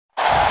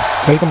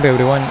Welcome to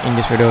everyone in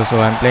this video.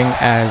 So I'm playing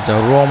as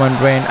Roman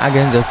Reigns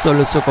against the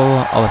Solo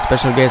Sikoa. Our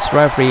special guest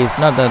referee is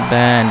none other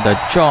than the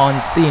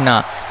John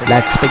Cena.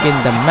 Let's begin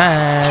the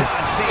match.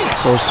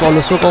 So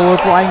Solo Sikoa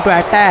trying to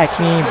attack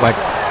me, but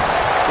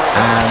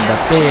I'm the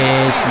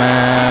pitch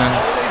man.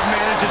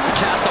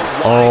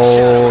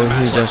 Oh,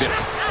 he just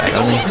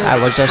tackled me. I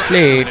was just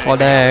late for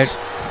that.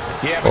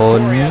 Oh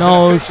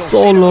no,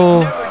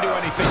 Solo.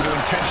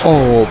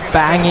 Oh,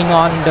 banging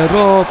on the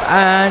rope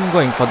and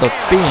going for the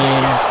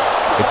pin.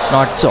 It's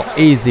not so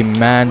easy,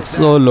 man.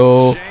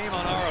 Solo.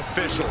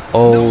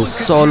 Oh,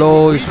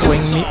 Solo is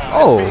showing me.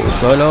 Oh,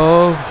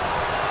 Solo.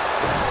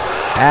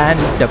 And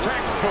the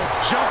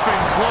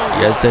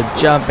yes, the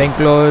jumping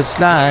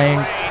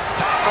clothesline.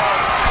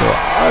 So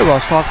I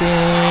was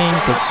talking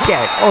to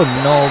get. Oh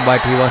no, but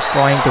he was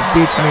trying to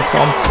beat me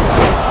from.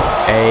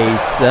 Hey,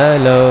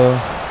 Solo,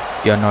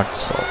 you're not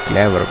so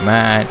clever,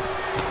 man.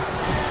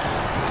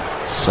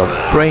 So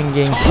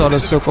bringing Solo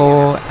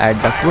Sikoa at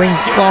the ring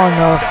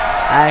corner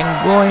and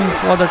going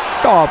for the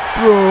top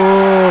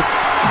rope.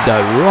 The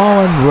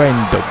Roman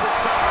Reigns, the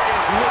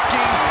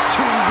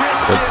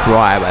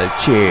tribal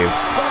chief.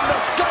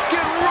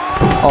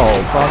 Oh,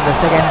 from the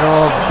second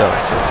rope, the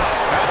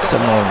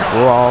Simone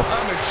drop.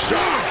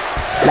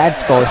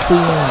 Let's go,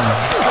 Cena.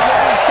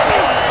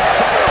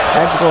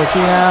 Let's go,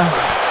 Cena.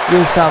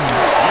 Use some.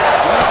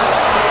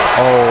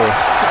 Oh.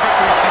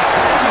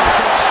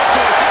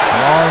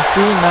 Come on,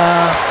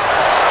 Cena.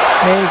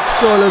 Make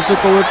Solo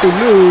Sikoa to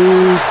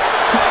lose.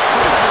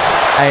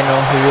 I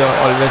know he will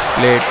always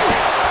play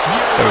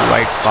the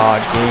right card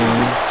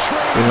game.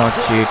 Will not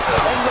cheat.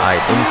 I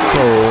think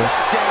so.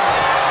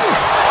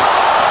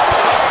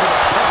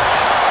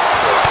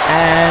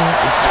 And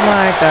it's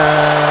my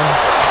turn.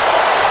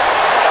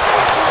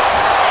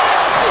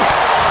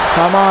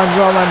 Come on,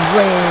 Roman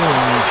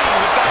Reigns.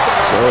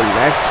 So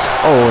let's.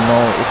 Oh no,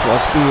 it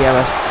was me. I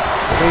was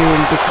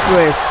able to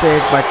press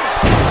it, but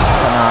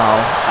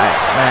somehow I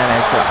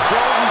managed to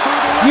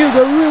give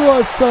the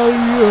reversal.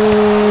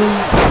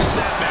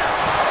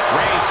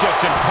 Reigns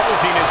just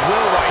imposing his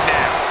will right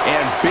now,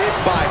 and bit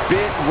by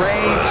bit,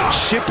 Reigns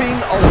chipping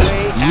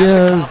away at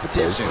the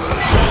competition.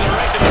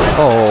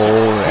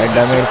 Oh, at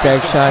the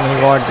midsection, he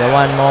got the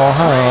one more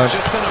hurt.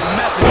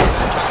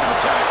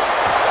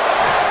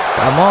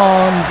 Come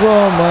on,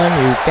 Roman,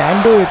 you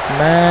can do it,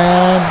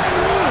 man.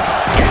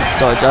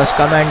 So just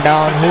comment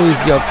down who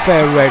is your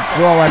favorite,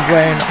 Roman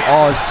Reigns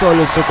or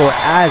Solo Sikoa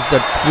as the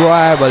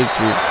tribal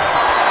chief.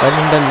 But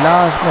in the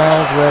last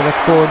match where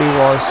Cody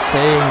was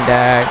saying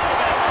that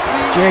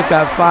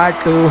Jacob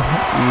Fatu,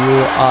 you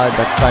are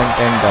the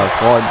contender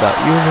for the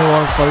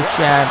Universal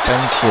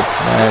Championship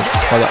match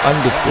for the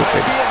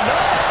Undisputed.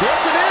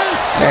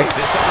 Let's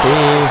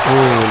see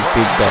who will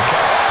be the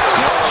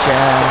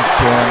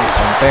champion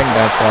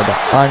contender for the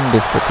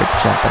Undisputed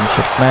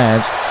Championship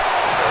match.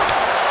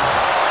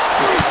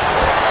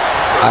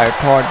 I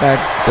thought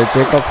that the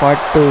Jacob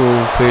Fatu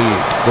will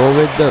go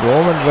with the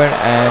Roman Reigns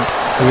and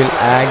he will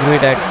agree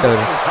that the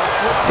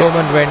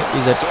Roman Reigns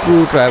is a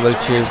true tribal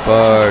chief,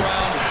 but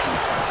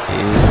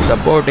he's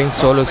supporting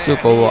Solo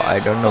Sikoa. I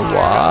don't know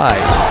why.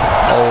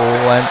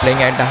 Oh, I'm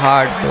playing at the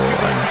hard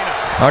one,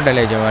 not the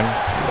legend one.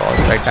 Because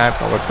right now I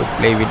forgot to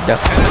play with the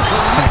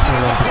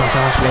controller because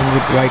I was playing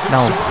with right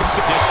now.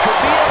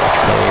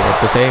 So what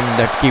to say in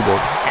that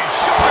keyboard.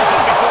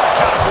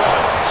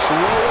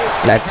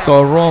 Let's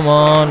go,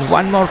 Roman.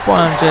 One more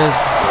punches.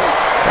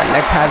 So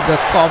let's have the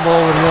combo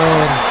over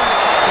here.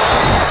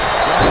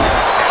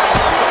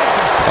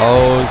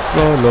 Oh,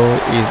 Solo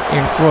is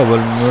in trouble,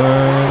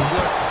 man.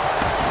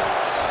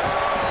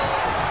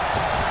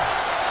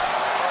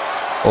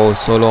 Oh,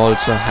 Solo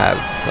also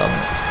have some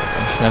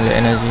emotional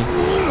energy.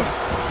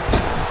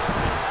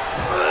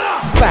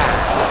 Bam!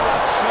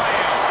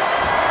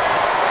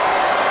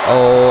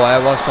 Oh, I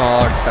was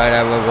thought that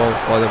I will go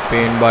for the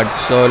pin, but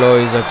Solo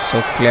is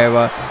so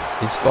clever.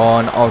 He's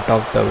gone out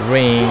of the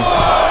ring.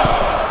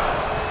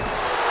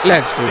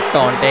 Let's do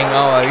taunting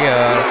over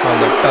here from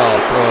the top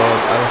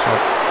rope.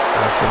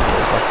 I should go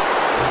for.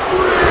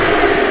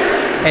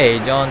 Hey,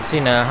 John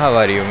Cena, how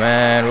are you,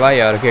 man? Why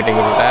are you getting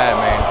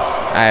retirement?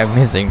 I am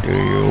missing to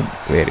you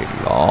very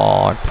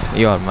lot.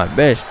 You are my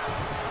best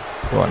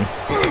one.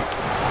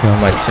 You are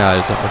my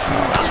child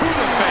superstar.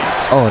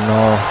 Oh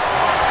no.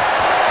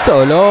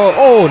 Solo.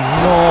 Oh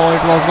no,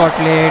 it was got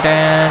late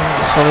and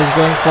Solo is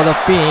going for the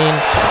pin.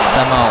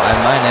 Somehow I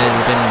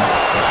managed in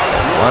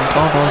one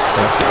count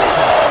also.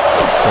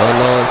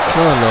 Solo,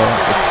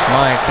 it's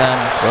my turn.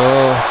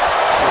 Go.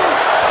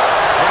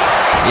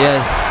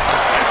 Yes.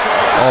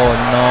 Oh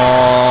no.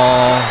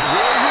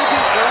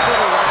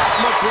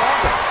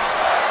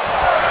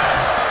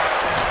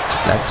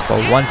 Let's go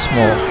once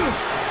more.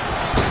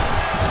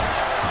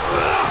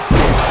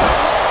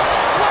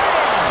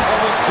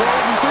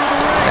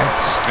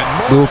 Let's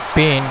do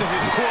pin.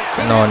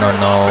 No.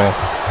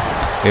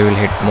 We will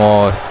hit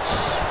more.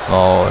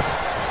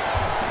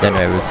 Then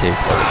we will save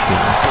for the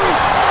pin.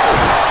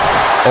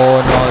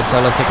 Oh no,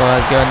 Solo Sikoa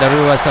has given the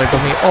reversal to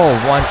me. Oh,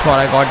 once more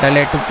I got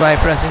delayed by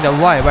pressing the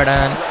Y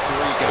button.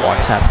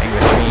 What's happening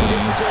with me?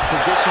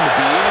 position to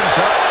be in,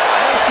 but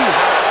I don't see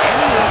how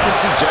anyone can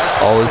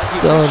suggest Oh,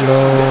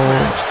 Solo.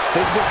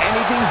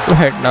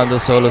 Right now the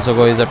Solo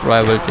Sikoa is a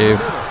tribal chief.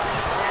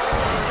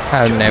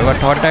 I have never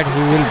thought that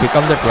he will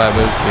become the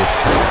tribal chief.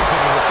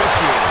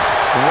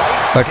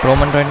 But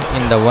Roman Reigns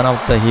in the one of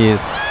the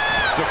his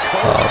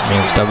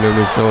means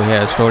WWE show, he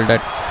has told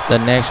that the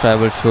next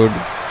tribal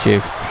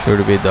chief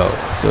should be the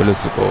Solo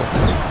Sikoa.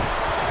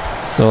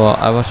 So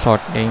I was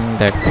thoughting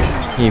that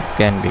he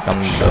can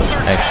become the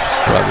next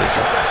tribal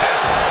chief.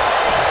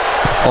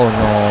 Oh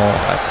no,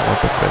 I forgot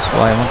to press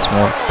Y once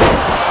more.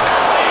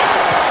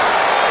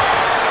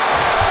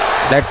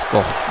 Let's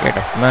go, get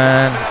up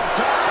man.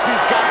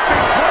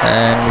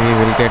 And we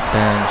will get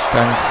the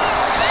stunts.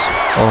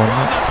 Oh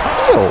no.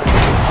 Yo.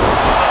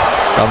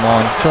 Come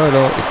on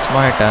Solo, it's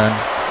my turn.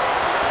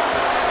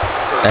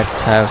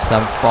 Let's have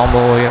some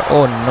combo here.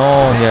 Oh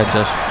no, he has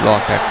just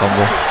blocked that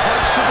combo.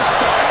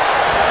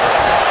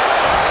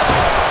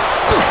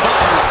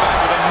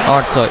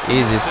 Not so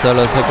easy,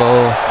 Solo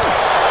Sikoa.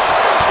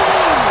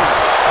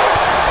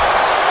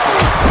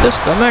 Just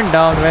comment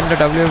down when the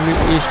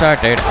WWE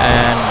started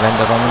and when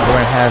the Roman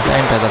Reigns has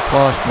entered the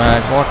first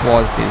match, what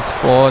was his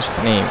first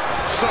name?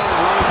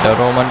 The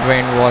Roman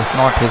Reigns was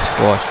not his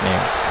first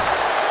name.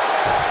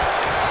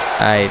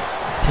 I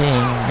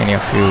think many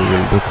of you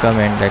will do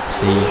comment. Let's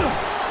see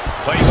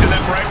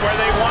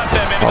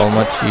how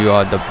much you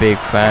are the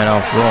big fan of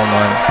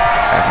Roman.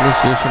 At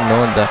least you should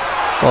know the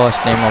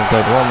first name of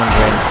the Roman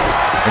Reigns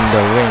in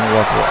the ring.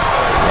 What was?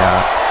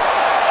 Yeah.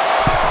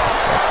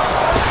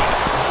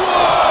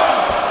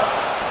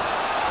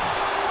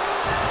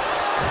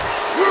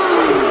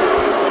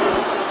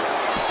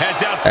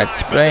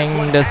 Let's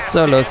bring the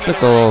Solo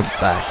Sikoa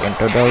back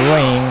into the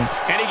ring.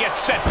 And he gets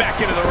set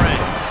back into the ring.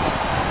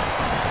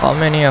 How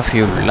many of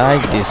you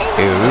like this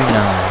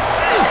arena?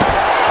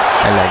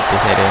 I like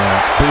this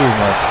arena too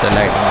much. The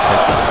lighting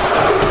effects.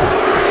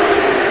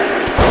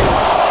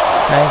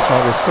 Thanks for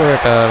the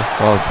creator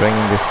for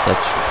bringing this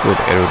such good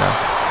arena.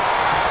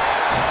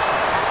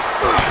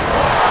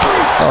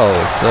 Oh,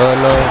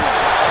 Solo.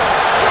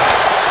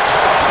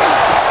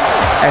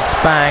 Let's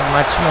bang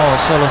much more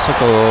Solo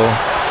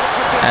Sikoa.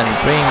 And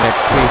bring that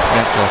 3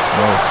 finishers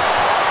moves.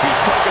 He's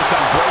focused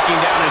on breaking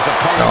down his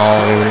opponent's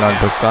No, we will not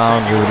do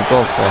count. We will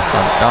go for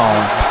some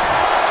down.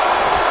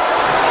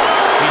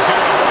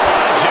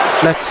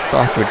 Let's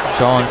talk with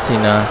John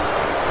Cena.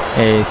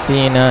 Hey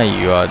Cena,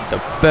 you are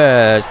the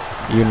best.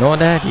 You know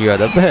that you are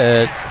the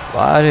best.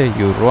 Why are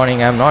you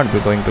running? I'm not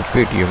going to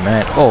beat you,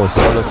 man. Oh,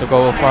 Solo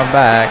Sikoa from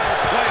back.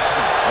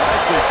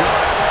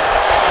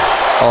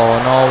 Oh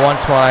no,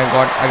 once more I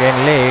got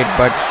again late,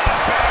 but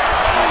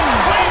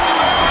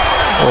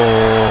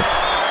oh,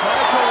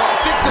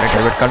 a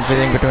little bit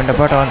confusing between the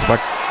buttons, but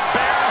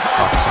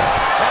awesome.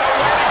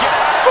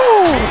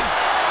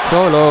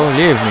 Solo,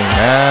 leave me,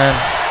 man.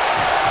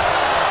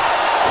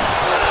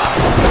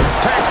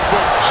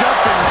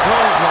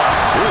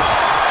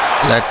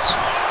 Let's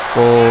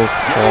go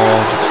for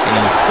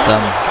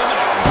some.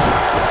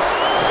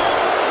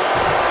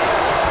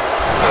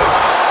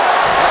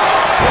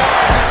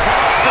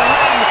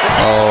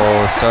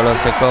 Oh, Solo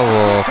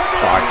Sikoa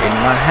caught in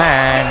my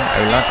hand.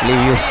 I will not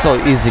leave you so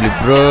easily,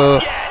 bro.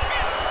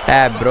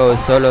 Tap, bro.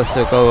 Solo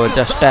Sikoa,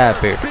 just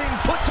tap it.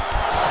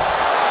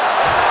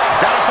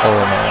 Oh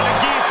no.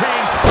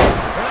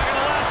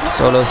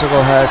 Solo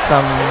Sikoa has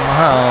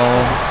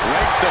somehow.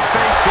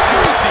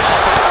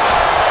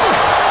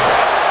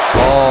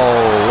 Oh,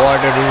 what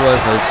a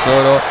reversal,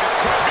 Solo.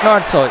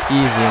 Not so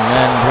easy,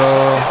 man,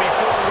 bro.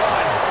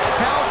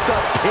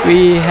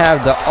 We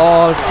have the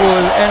all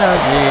full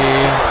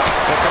energy.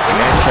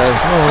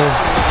 Measures move.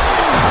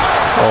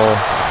 Oh,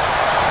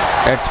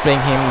 let's bring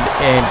him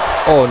in.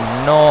 Oh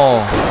no.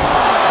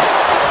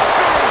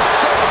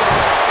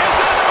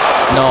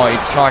 No,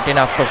 it's not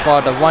enough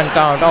for the 1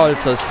 count.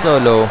 Also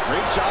Solo.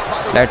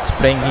 Let's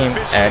bring him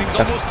at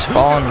the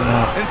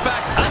corner. In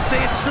fact, I'd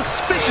say it's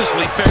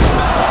suspiciously fair.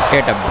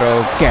 Get up,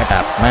 bro. Get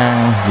up,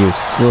 man. You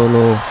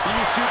Solo.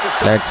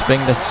 Let's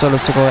bring the Solo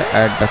Sikoa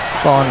at the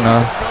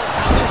corner.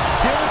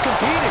 Still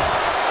competing.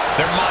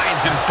 Their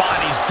minds and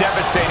bodies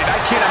devastated. I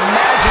can't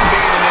imagine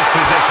being in this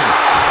position.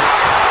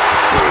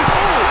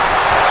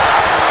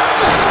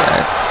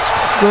 Let's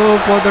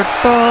go for the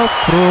top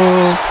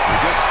rope. I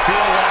just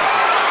feel like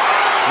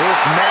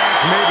this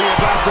match may be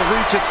about to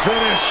reach its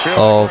finish.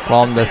 Oh,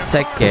 from the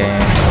second.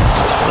 And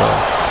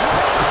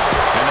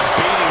the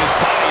beating his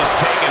body has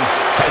taken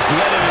has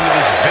led him into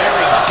this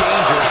very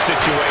dangerous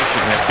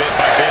situation. And bit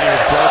by bit he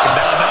was broken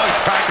down. Now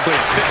he's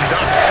practically sitting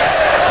down.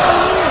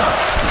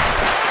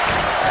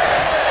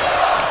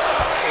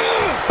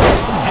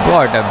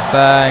 What a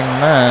bang,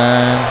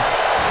 man.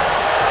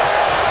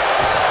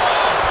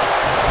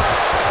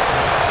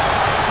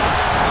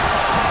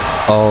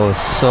 Oh,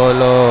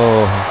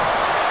 Solo.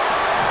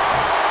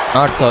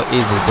 Not so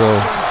easy, bro.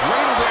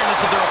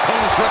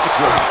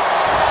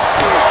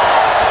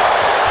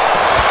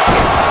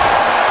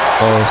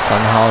 Oh,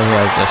 somehow he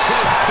has just...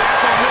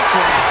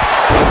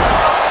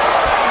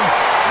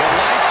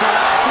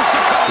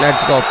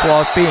 Let's go,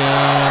 popping.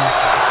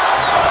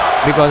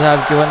 because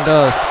I've given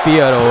the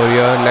spear over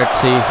here. Let's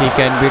see, he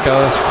can beat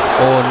us.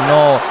 Oh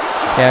no,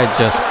 he has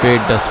just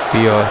beat the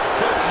spear.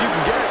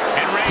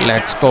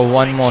 Let's go,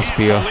 one more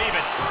spear.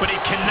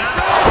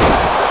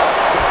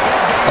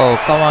 Oh,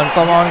 come on,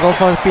 go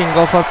for pin,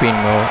 go for pin.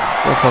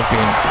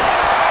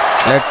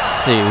 Let's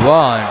see,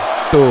 1,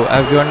 2.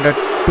 I've given the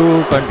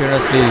 2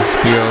 continuously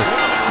spears.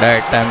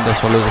 That time the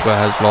Solo Sikoa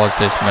has lost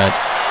this match.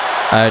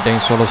 I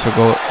think Solo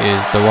Sikoa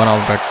is the one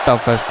of the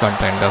toughest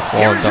contender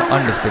for the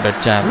undisputed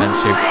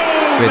championship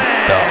with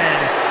the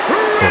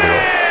video.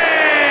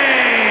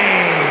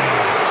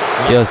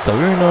 Yes, the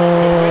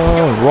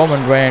winner,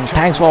 Roman Reigns.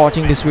 Thanks for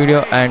watching this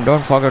video, and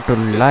don't forget to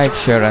like,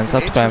 share and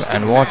subscribe,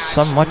 and watch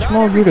some much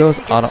more videos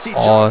are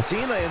all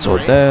so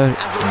there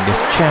in this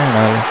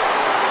channel.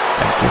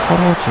 Thank you for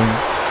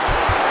watching.